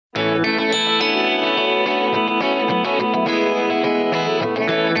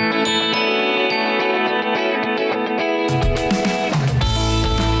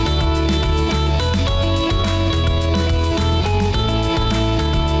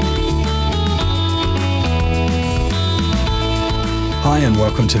Hi and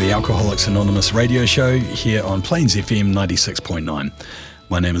welcome to the Alcoholics Anonymous radio show here on Plains FM 96.9.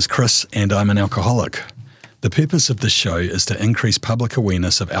 My name is Chris and I'm an alcoholic. The purpose of this show is to increase public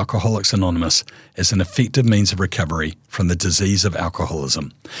awareness of Alcoholics Anonymous as an effective means of recovery from the disease of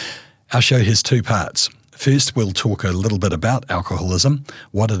alcoholism. Our show has two parts. First, we'll talk a little bit about alcoholism,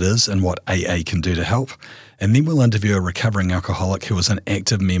 what it is and what AA can do to help, and then we'll interview a recovering alcoholic who is an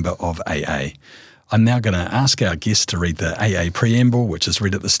active member of AA. I'm now going to ask our guest to read the AA preamble, which is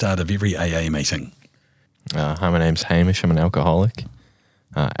read at the start of every AA meeting. Hi, my name's Hamish. I'm an alcoholic.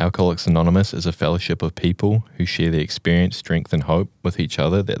 Alcoholics Anonymous is a fellowship of people who share their experience, strength and hope with each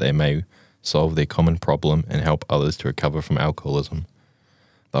other that they may solve their common problem and help others to recover from alcoholism.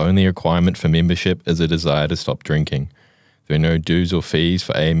 The only requirement for membership is a desire to stop drinking. There are no dues or fees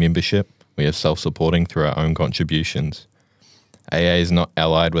for AA membership. We are self-supporting through our own contributions. AA is not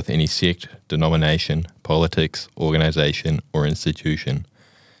allied with any sect, denomination, politics, organisation or institution,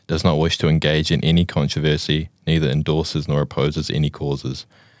 does not wish to engage in any controversy, neither endorses nor opposes any causes.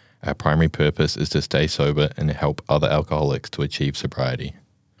 Our primary purpose is to stay sober and help other alcoholics to achieve sobriety.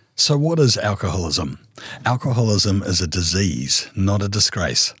 So what is alcoholism? Alcoholism is a disease, not a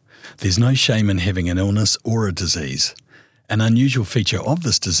disgrace. There's no shame in having an illness or a disease. An unusual feature of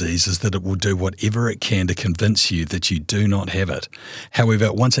this disease is that it will do whatever it can to convince you that you do not have it.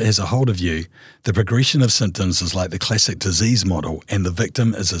 However, once it has a hold of you, the progression of symptoms is like the classic disease model, and the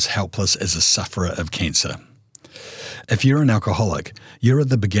victim is as helpless as a sufferer of cancer. If you're an alcoholic, you're at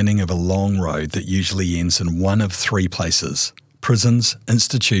the beginning of a long road that usually ends in one of three places: prisons,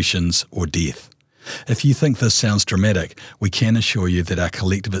 institutions, or death. If you think this sounds dramatic, we can assure you that our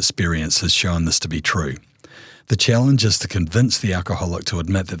collective experience has shown this to be true. The challenge is to convince the alcoholic to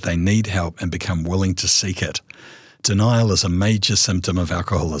admit that they need help and become willing to seek it. Denial is a major symptom of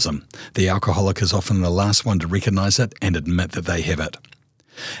alcoholism. The alcoholic is often the last one to recognize it and admit that they have it.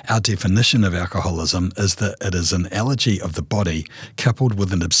 Our definition of alcoholism is that it is an allergy of the body coupled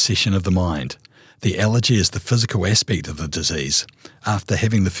with an obsession of the mind. The allergy is the physical aspect of the disease. After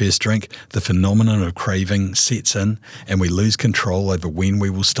having the first drink, the phenomenon of craving sets in and we lose control over when we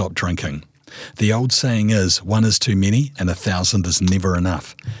will stop drinking. The old saying is, 1 is too many and 1,000 is never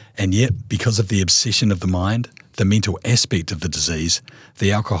enough. And yet, because of the obsession of the mind, the mental aspect of the disease,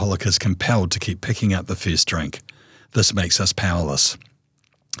 the alcoholic is compelled to keep picking up the first drink. This makes us powerless.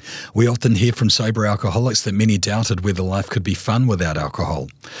 We often hear from sober alcoholics that many doubted whether life could be fun without alcohol.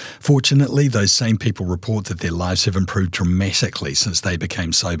 Fortunately, those same people report that their lives have improved dramatically since they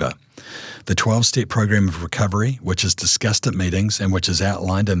became sober. The 12-step program of recovery, which is discussed at meetings and which is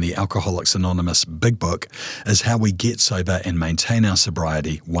outlined in the Alcoholics Anonymous Big Book, is how we get sober and maintain our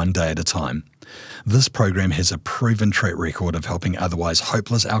sobriety one day at a time. This program has a proven track record of helping otherwise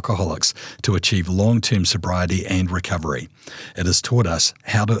hopeless alcoholics to achieve long-term sobriety and recovery. It has taught us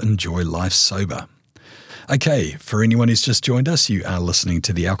how to enjoy life sober. Okay, for anyone who's just joined us, you are listening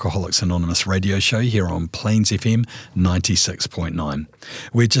to the Alcoholics Anonymous radio show here on Plains FM 96.9.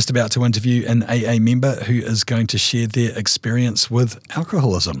 We're just about to interview an AA member who is going to share their experience with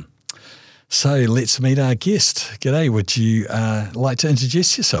alcoholism. So let's meet our guest. G'day, would you like to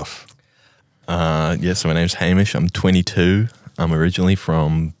introduce yourself? So my name's Hamish. I'm 22. I'm originally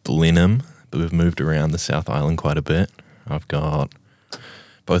from Blenheim, but we've moved around the South Island quite a bit. I've got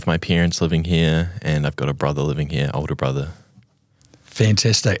both my parents living here and I've got a brother living here, older brother.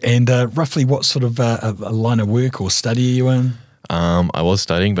 Fantastic. And roughly what sort of a line of work or study are you in? I was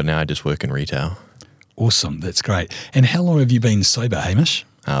studying, but now I just work in retail. Awesome. That's great. And how long have you been sober, Hamish?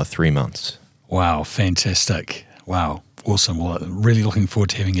 3 months. Wow. Fantastic. Wow. Awesome. Well, really looking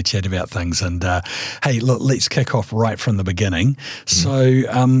forward to having a chat about things. And hey, look, let's kick off right from the beginning. So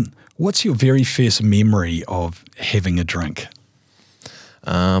what's your very first memory of having a drink?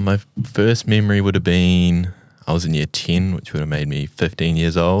 My first memory would have been, I was in year 10, which would have made me 15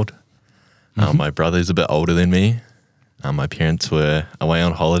 years old. My brother's a bit older than me. My parents were away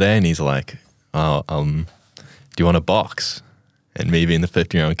on holiday and he's like, do you want a box? And me being the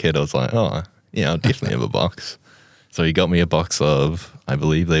 15-year-old kid, I was like, oh, yeah, I'll definitely have a box. So he got me a box of, I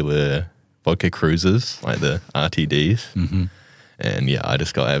believe they were vodka cruisers, like the RTDs. Mm-hmm. And yeah, I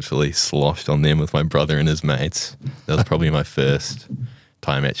just got absolutely sloshed on them with my brother and his mates. That was probably my first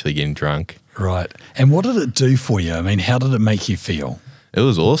time actually getting drunk. Right. And what did it do for you? I mean, how did it make you feel? It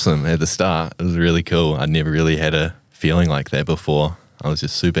was awesome at the start. It was really cool. I'd never really had a feeling like that before. I was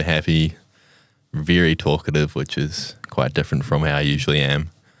just super happy, very talkative, which is quite different from how I usually am.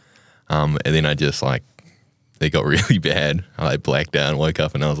 And then I just they got really bad. I blacked out and woke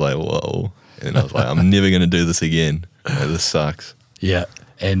up and I was like, whoa. And I was like, I'm never going to do this again. This sucks. Yeah.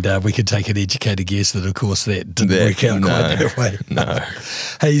 And we could take an educated guess that, of course, that didn't work out quite that way. No.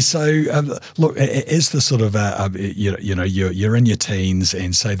 Hey, so look, as the sort of you're in your teens,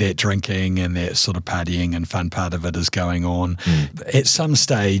 and so that drinking and that sort of partying and fun part of it is going on. At some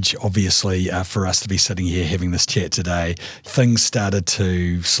stage, obviously, for us to be sitting here having this chat today, things started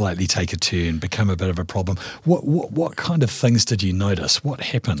to slightly take a turn, become a bit of a problem. What kind of things did you notice? What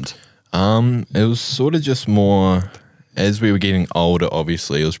happened? It was sort of just more, as we were getting older,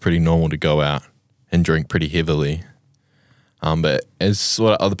 obviously, it was pretty normal to go out and drink pretty heavily. But as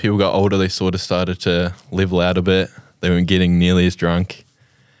sort of other people got older, they sort of started to level out a bit. They weren't getting nearly as drunk.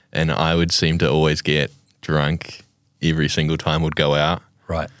 And I would seem to always get drunk every single time we'd go out.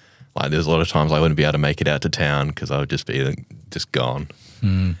 Right. Like there's a lot of times I wouldn't be able to make it out to town because I would just be just gone.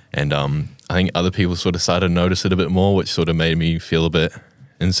 And I think other people sort of started to notice it a bit more, which sort of made me feel a bit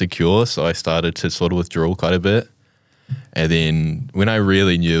insecure. So I started to sort of withdraw quite a bit. And then when I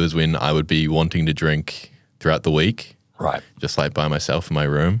really knew is when I would be wanting to drink throughout the week. Right. Just like by myself in my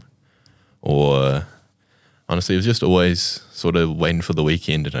room. Or honestly, it was just always sort of waiting for the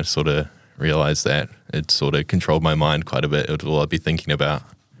weekend, and I sort of realized that it sort of controlled my mind quite a bit. It was all I'd be thinking about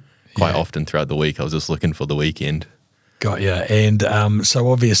quite often throughout the week. I was just looking for the weekend. Got you. And so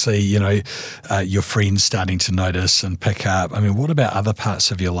obviously, your friends starting to notice and pick up. I mean, what about other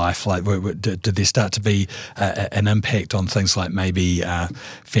parts of your life? Like, did there start to be an impact on things like maybe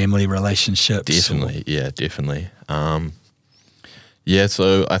family relationships? Definitely. Yeah, definitely.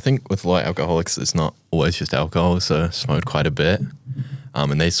 So I think with light alcoholics, it's not always just alcohol. So I smoked quite a bit.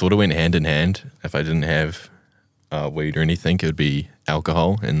 And they sort of went hand in hand. If I didn't have weed or anything, it would be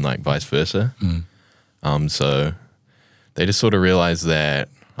alcohol, and like vice versa. So they just sort of realized that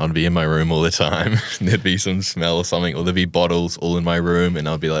I'd be in my room all the time. There'd be some smell or something, or there'd be bottles all in my room, and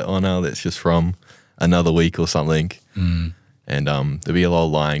I'd be like, oh no, that's just from another week or something. And there'd be a lot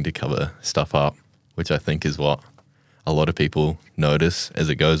of lying to cover stuff up, which I think is what a lot of people notice as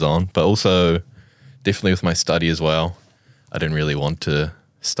it goes on. But also definitely with my study as well, I didn't really want to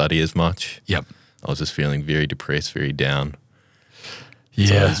study as much. Yep. I was just feeling very depressed, very down. Yeah.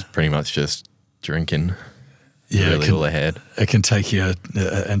 So I was pretty much just drinking. Yeah, really all I had. It can take you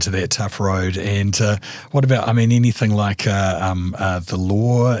into that tough road. And what about, anything like the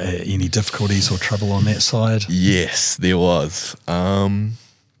law, any difficulties or trouble on that side? Yes, there was.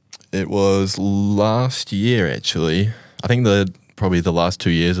 It was last year, actually. I think probably the last 2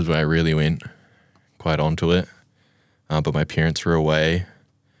 years is when I really went quite onto it. But my parents were away,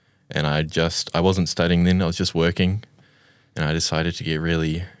 and I wasn't studying then. I was just working, and I decided to get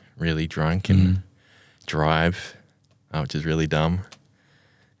really, really drunk and drive, which is really dumb.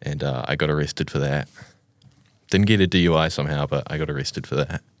 And I got arrested for that. Didn't get a DUI somehow, but I got arrested for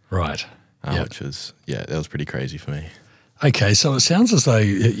that. Right. Which was, that was pretty crazy for me. Okay, so it sounds as though,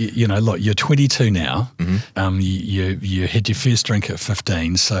 look, you're 22 now. You had your first drink at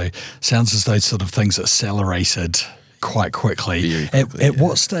 15, so sounds as though sort of things accelerated quite quickly. At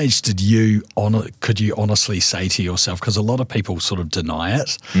what stage could you honestly say to yourself, because a lot of people sort of deny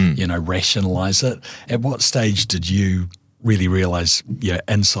it, rationalize it. At what stage did you really realize,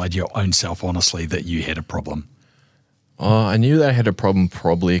 inside your own self, honestly, that you had a problem? I knew that I had a problem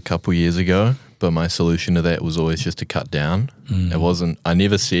probably a couple years ago, but my solution to that was always just to cut down. I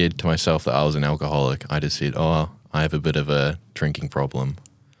never said to myself that I was an alcoholic. I just said, I have a bit of a drinking problem.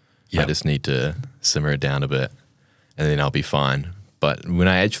 I just need to simmer it down a bit, and then I'll be fine. But when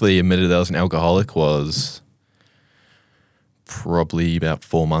I actually admitted that I was an alcoholic was probably about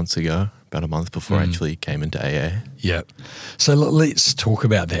 4 months ago, about a month before I actually came into AA. Yeah. So let's talk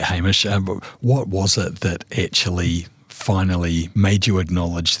about that, Hamish. What was it that actually finally made you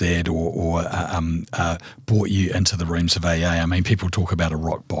acknowledge that or brought you into the rooms of AA? I mean, people talk about a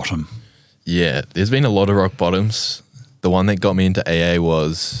rock bottom. Yeah, there's been a lot of rock bottoms. The one that got me into AA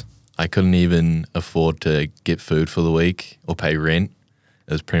was I couldn't even afford to get food for the week or pay rent.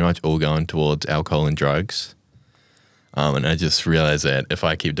 It was pretty much all going towards alcohol and drugs. And I just realized that if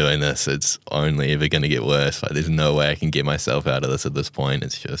I keep doing this, it's only ever going to get worse. Like, there's no way I can get myself out of this at this point.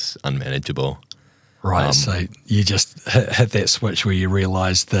 It's just unmanageable. Right. So you just hit that switch where you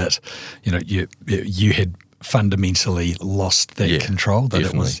realized that, you had fundamentally lost that control. That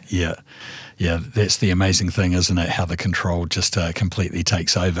definitely. It was, yeah. That's the amazing thing, isn't it? How the control just completely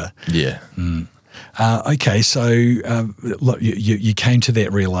takes over. Yeah. Okay. So look, you came to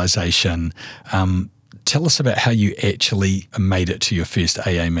that realization. Tell us about how you actually made it to your first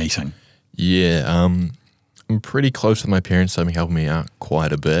AA meeting. Yeah. I'm pretty close with my parents, so they helped me out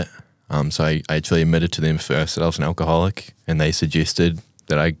quite a bit. So I actually admitted to them first that I was an alcoholic, and they suggested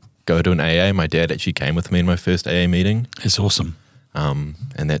that I go to an AA. My dad actually came with me in my first AA meeting. It's awesome. And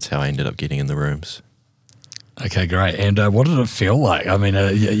that's how I ended up getting in the rooms. Okay, great. And what did it feel like? I mean,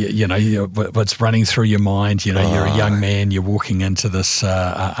 what's running through your mind? You're a young man, you're walking into this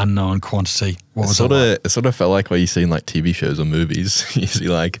unknown quantity. What was it like? It sort of felt like what you see in like TV shows or movies. You see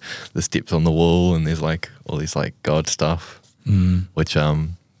like the steps on the wall and there's like all these like God stuff, which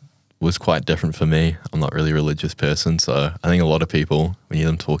was quite different for me. I'm not really a religious person, so I think a lot of people, when you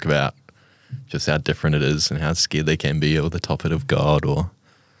hear them talk about just how different it is and how scared they can be over the topic of God or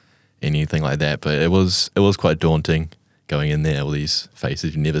anything like that. But it was quite daunting going in there, all these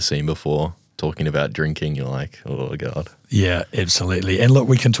faces you've never seen before, talking about drinking. You're like, oh God. Yeah, absolutely. And look,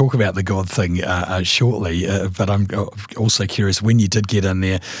 we can talk about the God thing shortly, but I'm also curious, when you did get in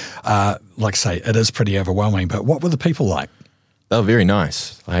there, like I say, it is pretty overwhelming, but what were the people like? They were very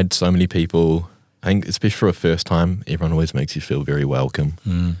nice. I had so many people. I think especially for a first time, everyone always makes you feel very welcome.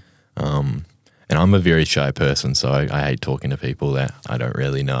 And I'm a very shy person, so I hate talking to people that I don't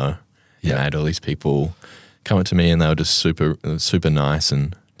really know. Yeah, I had all these people come up to me and they were just super nice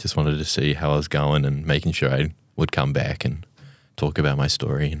and just wanted to see how I was going and making sure I would come back and talk about my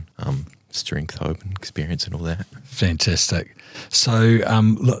story and strength, hope and experience and all that. Fantastic. So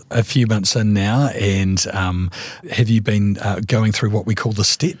look, a few months in now, and have you been going through what we call the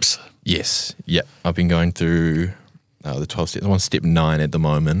steps? Yes. Yeah. I've been going through the 12 steps. I'm on step 9 at the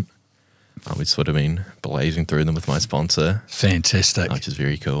moment. We've sort of been blazing through them with my sponsor. Fantastic. Which is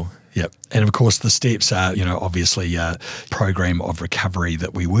very cool. Yep. And of course, the steps are, obviously a program of recovery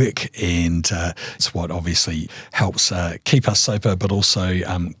that we work, and it's what obviously helps keep us sober, but also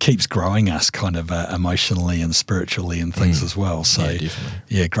keeps growing us kind of emotionally and spiritually and things as well. So, yeah, definitely.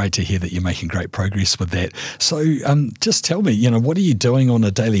 Yeah, great to hear that you're making great progress with that. So just tell me, what are you doing on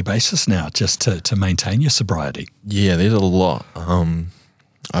a daily basis now just to maintain your sobriety? Yeah, there's a lot.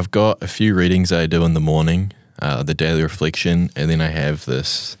 I've got a few readings that I do in the morning, the daily reflection, and then I have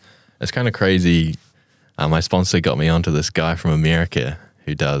this. It's kind of crazy. My sponsor got me onto this guy from America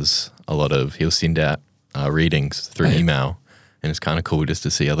who does he'll send out readings through email, and it's kind of cool just to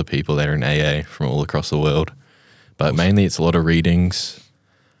see other people that are in AA from all across the world. But mainly it's a lot of readings.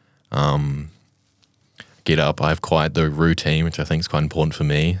 Get up. I have quite the routine, which I think is quite important for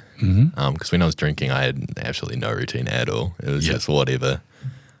me. Because when I was drinking, I had absolutely no routine at all. It was just whatever.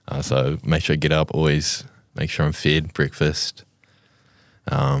 So make sure I get up, always make sure I'm fed, breakfast,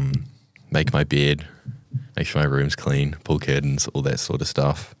 make my bed, make sure my room's clean, pull curtains, all that sort of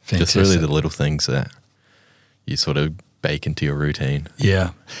stuff. Fantastic. Just really the little things that you sort of bake into your routine.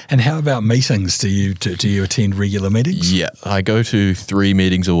 Yeah. And how about meetings? Do you attend regular meetings? Yeah, I go to 3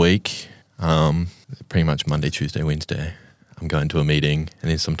 meetings a week, pretty much Monday, Tuesday, Wednesday. I'm going to a meeting, and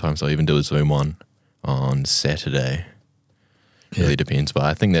then sometimes I'll even do a Zoom one on Saturday. It really depends, but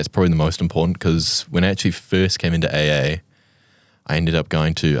I think that's probably the most important, because when I actually first came into AA, I ended up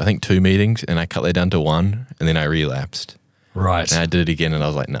going to, I think, 2 meetings, and I cut that down to 1, and then I relapsed. Right. And I did it again, and I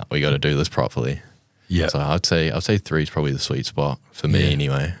was like, no, we got to do this properly. Yeah. So I'd say 3 is probably the sweet spot for me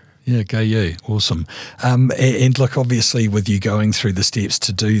anyway. Yeah, go you. Awesome. And look, obviously with you going through the steps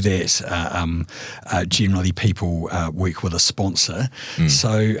to do that, generally people work with a sponsor.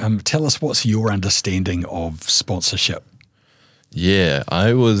 So tell us, what's your understanding of sponsorship? Yeah,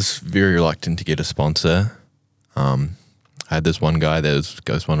 I was very reluctant to get a sponsor. I had this one guy that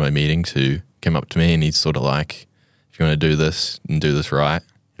goes to one of my meetings who came up to me, and he's sort of like, if you want to do this and do this right,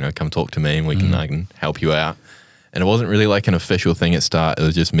 come talk to me and I can help you out. And it wasn't really like an official thing at start. It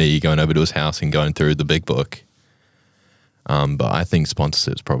was just me going over to his house and going through the big book. But I think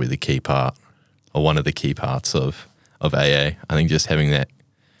sponsorship is probably the key part, or one of the key parts of AA. I think just having that,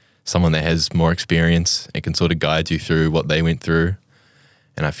 someone that has more experience, it can sort of guide you through what they went through.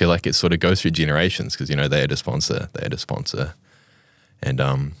 And I feel like it sort of goes through generations, because, they had a sponsor. And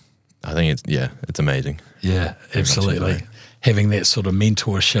I think it's amazing. Yeah, absolutely. Having that sort of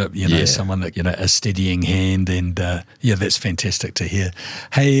mentorship, someone that, a steadying hand, and that's fantastic to hear.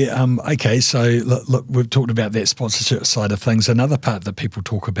 Hey, okay, so look, we've talked about that sponsorship side of things. Another part that people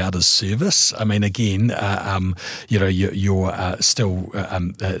talk about is service. I mean, again, you're still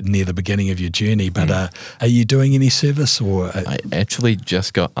near the beginning of your journey, but are you doing any service? Or I actually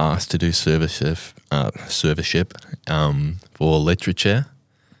just got asked to do serviceship for literature,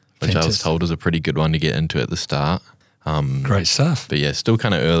 which I was told was a pretty good one to get into at the start. Great stuff. But yeah, still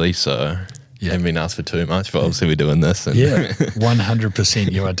kind of early, so I haven't been asked for too much, but obviously we're doing this. And Yeah,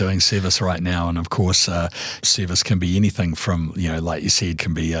 100% you are doing service right now. And of course, service can be anything from, like you said,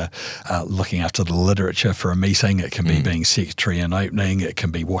 can be looking after the literature for a meeting. It can be being secretary and opening. It can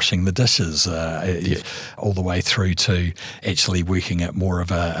be washing the dishes, all the way through to actually working at more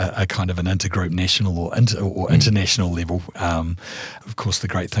of a kind of an intergroup national or international level. Of course, the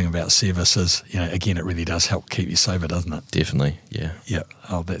great thing about service is, again, it really does help keep you sober, doesn't it? Definitely, yeah. Yeah.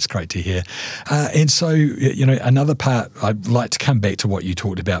 Oh, that's great to hear. And so, another part, I'd like to come back to what you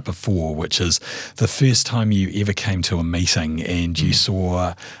talked about before, which is the first time you ever came to a meeting and you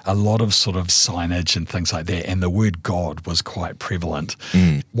saw a lot of sort of signage and things like that, and the word God was quite prevalent.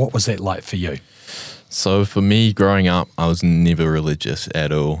 What was that like for you? So for me, growing up, I was never religious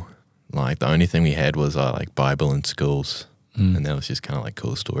at all. Like the only thing we had was like Bible in schools, and that was just kind of like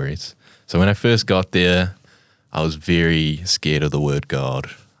cool stories. So when I first got there, I was very scared of the word God.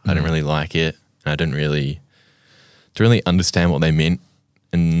 I didn't really like it. And I didn't really understand what they meant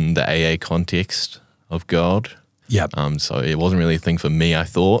in the AA context of God. Yeah. So it wasn't really a thing for me, I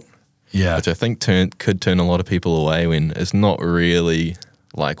thought. Yeah. Which I think could turn a lot of people away when it's not really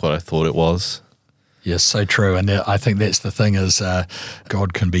like what I thought it was. Yes, so true. And I think that's the thing is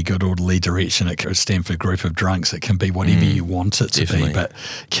God can be good orderly direction. It can stand for a group of drunks. It can be whatever you want it to be. But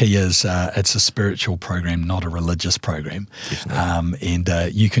key is it's a spiritual program, not a religious program. And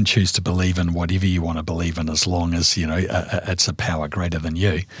you can choose to believe in whatever you want to believe in as long as, it's a power greater than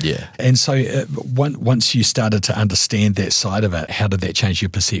you. Yeah. And so once you started to understand that side of it, how did that change your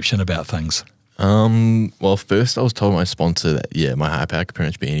perception about things? Well, first I was told by my sponsor that, my higher power could pretty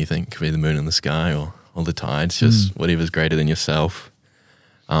much be anything. It could be the moon in the sky or the tides, just whatever's greater than yourself.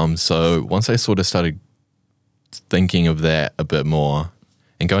 So once I sort of started thinking of that a bit more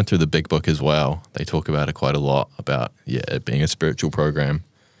and going through the big book as well, they talk about it quite a lot about, it being a spiritual program.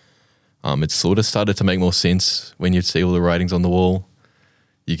 It sort of started to make more sense when you'd see all the writings on the wall.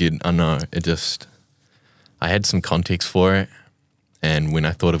 I had some context for it. And when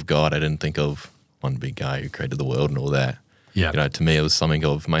I thought of God, I didn't think of one big guy who created the world and all that. Yeah. To me, it was something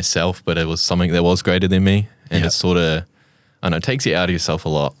of myself, but it was something that was greater than me. And it sort of, it takes you out of yourself a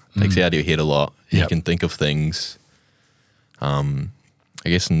lot. It takes you out of your head a lot. You can think of things, I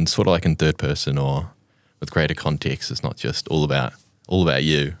guess, in sort of like in third person or with greater context. It's not just all about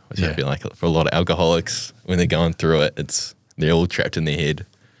you, which I feel like for a lot of alcoholics, when they're going through it, they're all trapped in their head.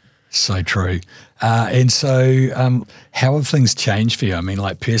 So true. And so how have things changed for you? I mean,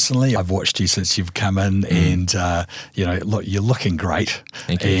 like personally, I've watched you since you've come in and, look, you're looking great.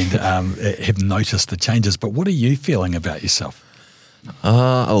 Thank you. And have noticed the changes. But what are you feeling about yourself?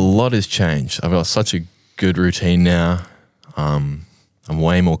 A lot has changed. I've got such a good routine now. I'm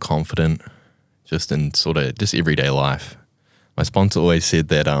way more confident just in sort of just everyday life. My sponsor always said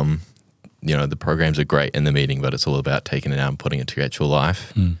that, the programs are great in the meeting, but it's all about taking it out and putting it to your actual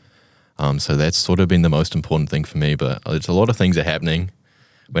life. So that's sort of been the most important thing for me, but it's a lot of things are happening.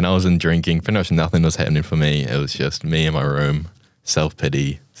 When I was in drinking, pretty much nothing was happening for me. It was just me in my room,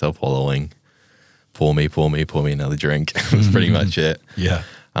 self-pity, self-wallowing, pour me another drink. That's pretty much it. Yeah.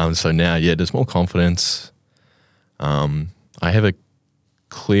 So now, there's more confidence. I have a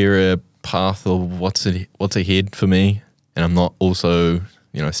clearer path of what's ahead for me, and I'm not also,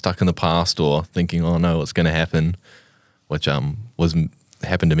 stuck in the past or thinking, oh no, what's going to happen, which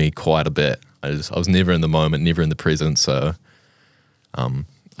happened to me quite a bit. I was never in the moment, never in the present. So I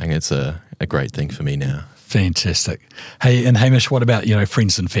think it's a great thing for me now. Fantastic. Hey, and Hamish, what about,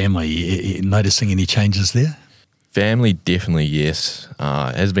 friends and family? Noticing any changes there? Family, definitely, yes.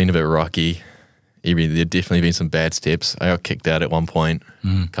 It has been a bit rocky. There've definitely been some bad steps. I got kicked out at one point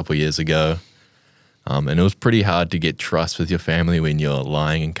a couple of years ago. And it was pretty hard to get trust with your family when you're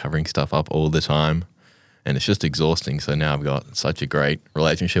lying and covering stuff up all the time. And it's just exhausting. So now I've got such a great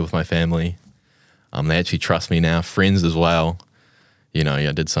relationship with my family. They actually trust me now. Friends as well.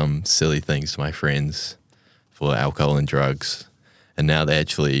 I did some silly things to my friends for alcohol and drugs. And now they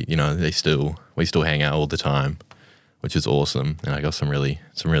actually, we still hang out all the time, which is awesome. And I got some really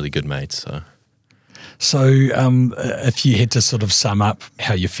good mates. So if you had to sort of sum up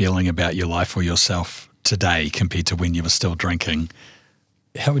how you're feeling about your life or yourself today compared to when you were still drinking,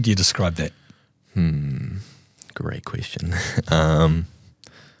 how would you describe that? Great question.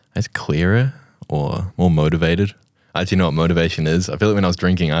 It's clearer or more motivated. I actually know what motivation is. I feel like when I was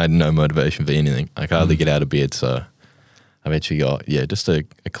drinking, I had no motivation for anything. I could hardly get out of bed. So I've actually got, just a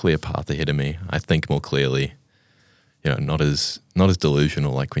clear path ahead of me. I think more clearly, not as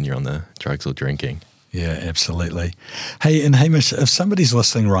delusional like when you're on the drugs or drinking. Yeah, absolutely. Hey, and Hamish, if somebody's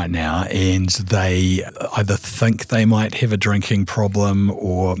listening right now and they either think they might have a drinking problem,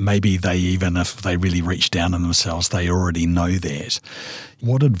 or maybe they, even if they really reach down on themselves, they already know that,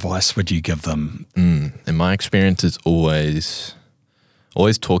 what advice would you give them? In my experience, it's always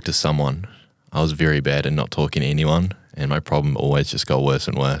talk to someone. I was very bad at not talking to anyone, and my problem always just got worse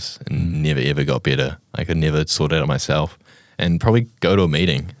and worse and never ever got better. I could never sort it out myself, and probably go to a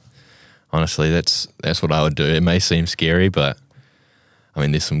meeting. Honestly, that's what I would do. It may seem scary, but I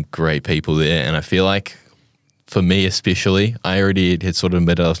mean, there's some great people there, and I feel like for me especially, I already had sort of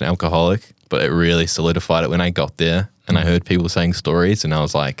admitted I was an alcoholic, but it really solidified it when I got there and I heard people saying stories, and I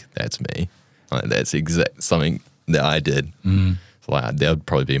was like, that's me. Like, that's something that I did. So like, that would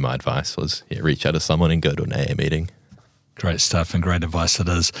probably be my advice was reach out to someone and go to an AA meeting. Great stuff and great advice it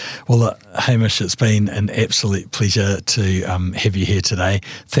is. Well, Hamish, it's been an absolute pleasure to have you here today.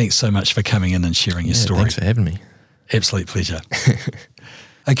 Thanks so much for coming in and sharing your story. Thanks for having me. Absolute pleasure.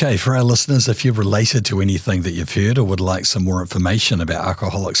 Okay, for our listeners, if you're related to anything that you've heard or would like some more information about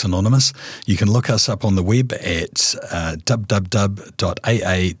Alcoholics Anonymous, you can look us up on the web at www.aa.org.nz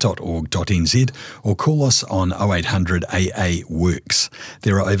or call us on 0800 AA Works.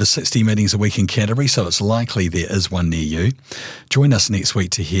 There are over 60 meetings a week in Canterbury, so it's likely there is one near you. Join us next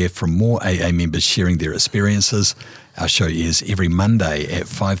week to hear from more AA members sharing their experiences. Our show airs every Monday at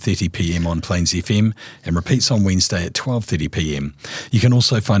 5:30pm on Plains FM and repeats on Wednesday at 12:30pm. You can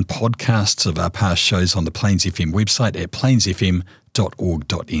also find podcasts of our past shows on the Plains FM website at plainsfm.org.nz,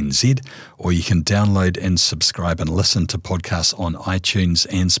 or you can download and subscribe and listen to podcasts on iTunes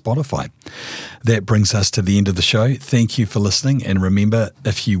and Spotify. That brings us to the end of the show. Thank you for listening, and remember,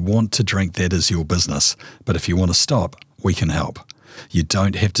 if you want to drink, that is your business. But if you want to stop, we can help. You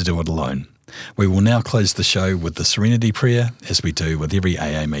don't have to do it alone. We will now close the show with the Serenity Prayer, as we do with every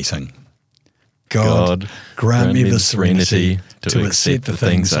AA meeting. God, grant me the serenity to accept the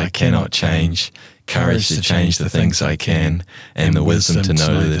things I cannot change, courage to change the things I can, and the wisdom to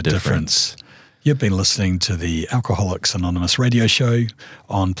know the difference. You've been listening to the Alcoholics Anonymous radio show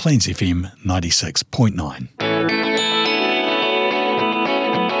on Plains FM 96.9.